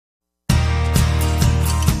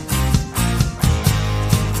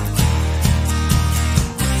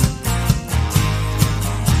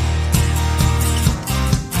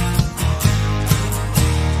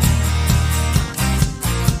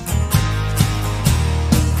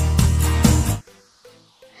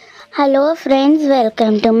Hello friends,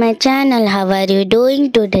 welcome to my channel. How are you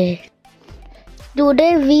doing today?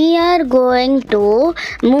 Today we are going to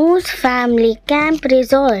Moose Family Camp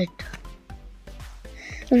Resort.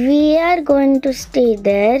 We are going to stay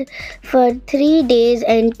there for 3 days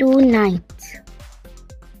and 2 nights.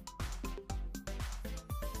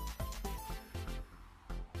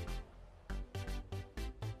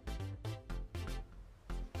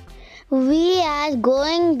 We are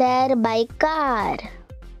going there by car.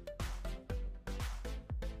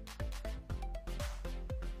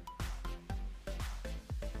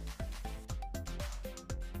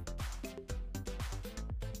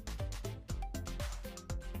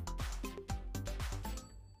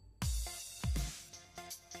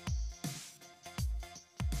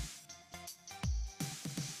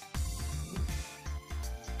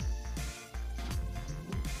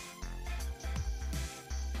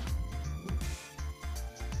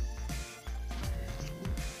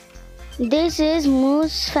 This is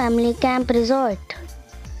Moose Family Camp Resort.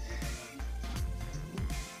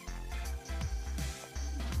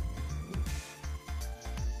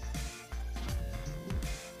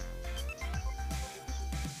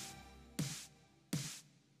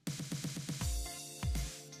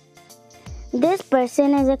 This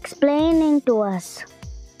person is explaining to us.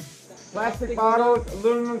 Plastic bottles,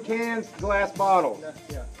 aluminum cans, glass bottles.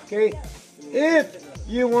 Okay? If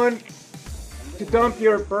you want to dump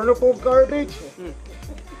your burnable garbage,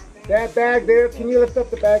 that bag there, can you lift up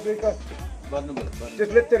the bag, Rika?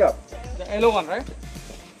 Just lift it up. The yellow one, right?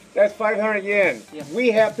 That's 500 yen. Yeah. We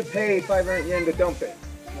have to pay 500 yen to dump it.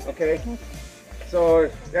 Okay? So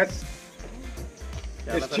that's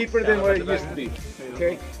it's cheaper than what it used to be.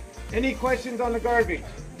 Okay? Any questions on the garbage?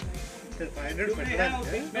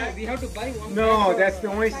 We have to buy one. No, that's the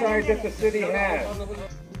only size that the city has.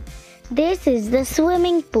 This is the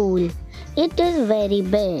swimming pool. It is very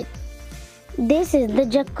big. This is the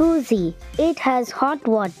jacuzzi. It has hot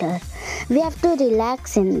water. We have to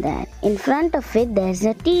relax in there. In front of it, there's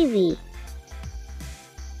a TV.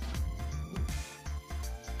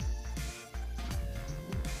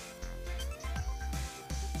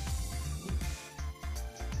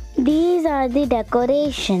 These are the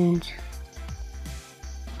decorations.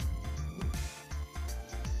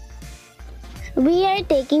 We are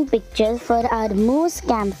taking pictures for our Moose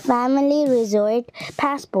Camp Family Resort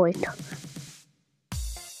passport.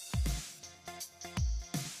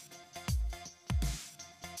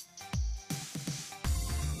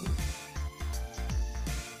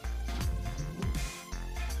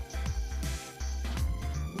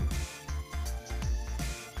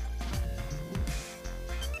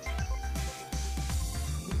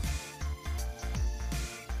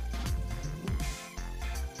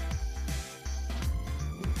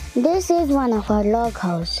 This is one of our log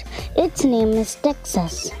house. Its name is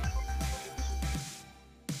Texas.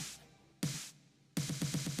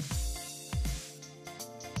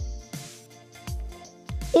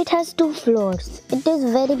 It has 2 floors. It is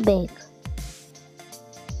very big.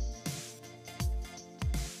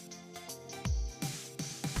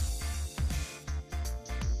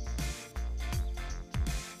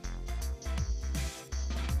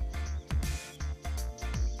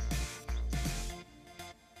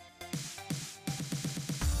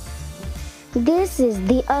 This is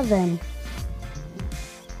the oven.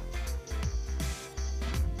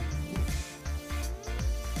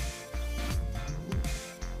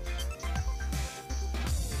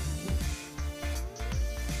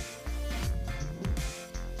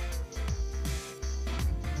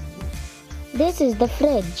 This is the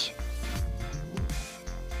fridge.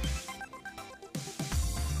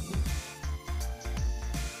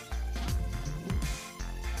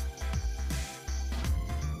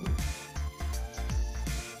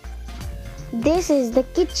 This is the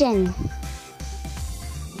kitchen.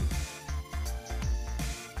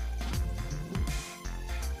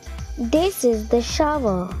 This is the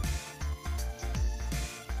shower.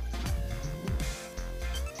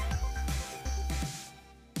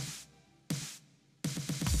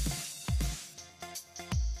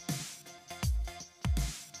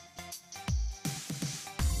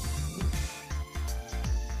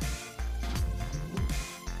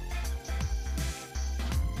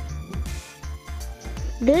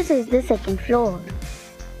 This is the second floor.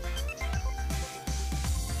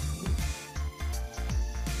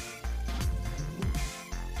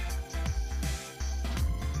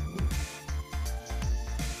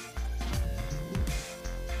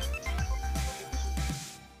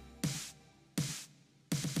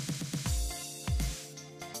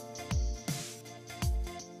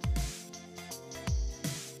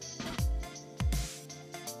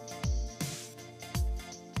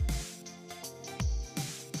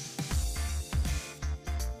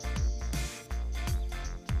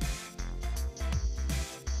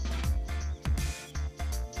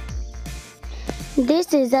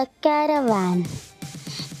 This is a caravan.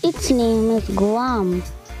 Its name is Guam.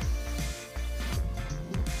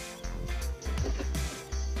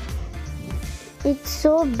 It's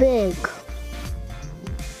so big.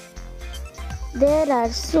 There are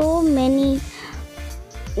so many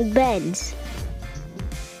beds.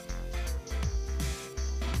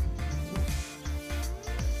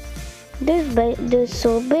 This bed is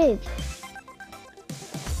so big.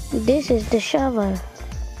 This is the shower,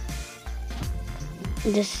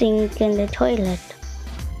 the sink and the toilet.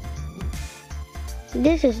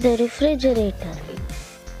 This is the refrigerator.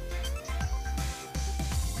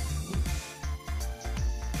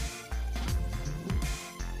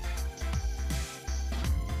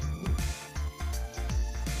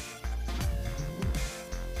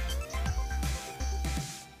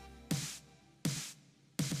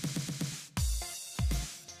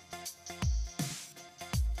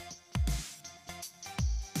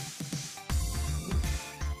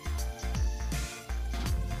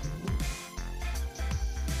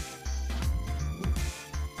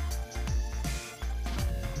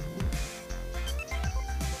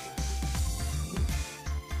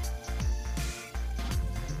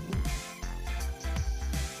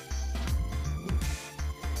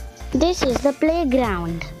 This is the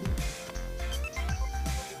playground.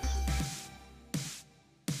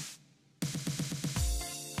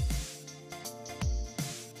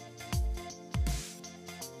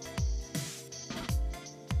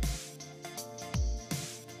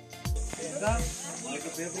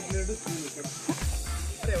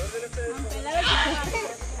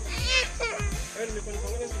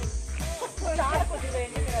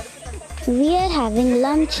 We are having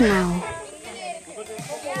lunch now.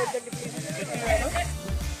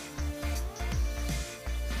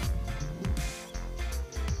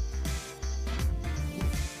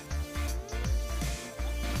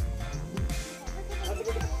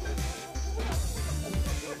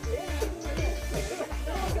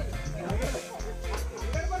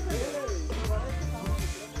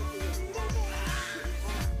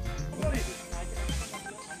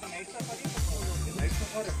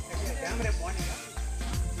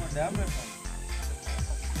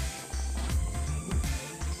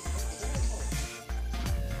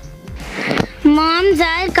 Moms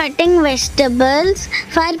are cutting vegetables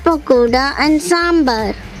for pakoda and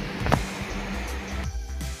sambar.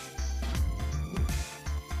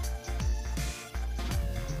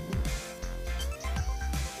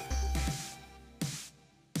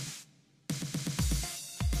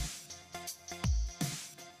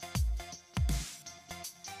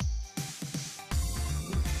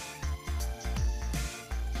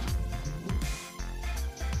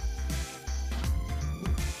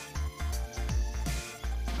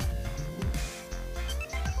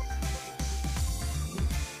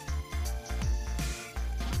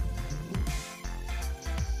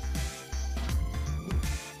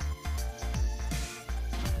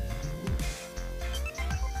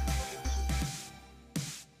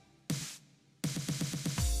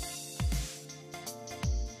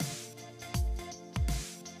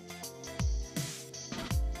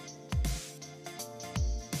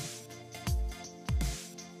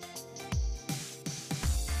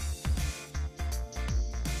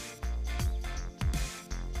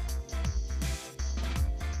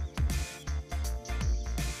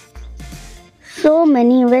 So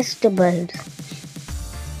many vegetables.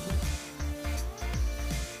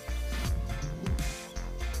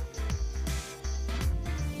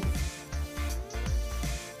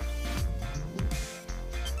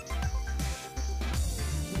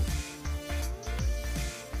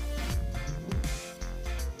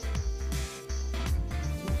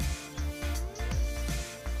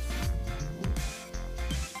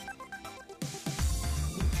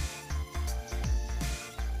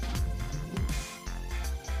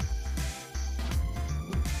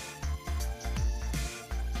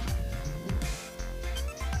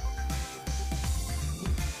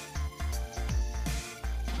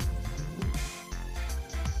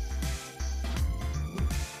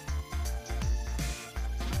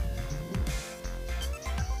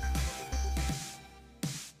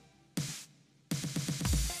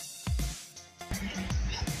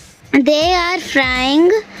 They are frying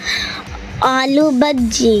aloo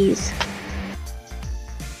bhajis.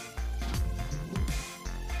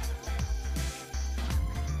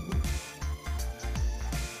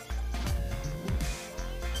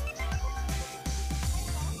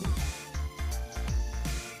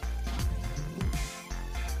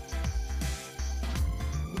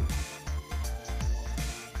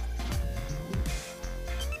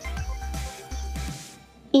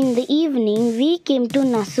 In the evening, we came to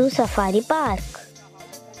Nasu Safari Park.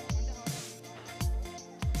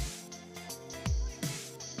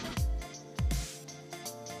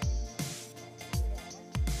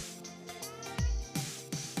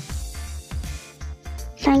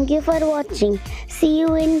 Thank you for watching. See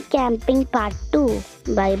you in camping part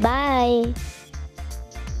 2. Bye bye.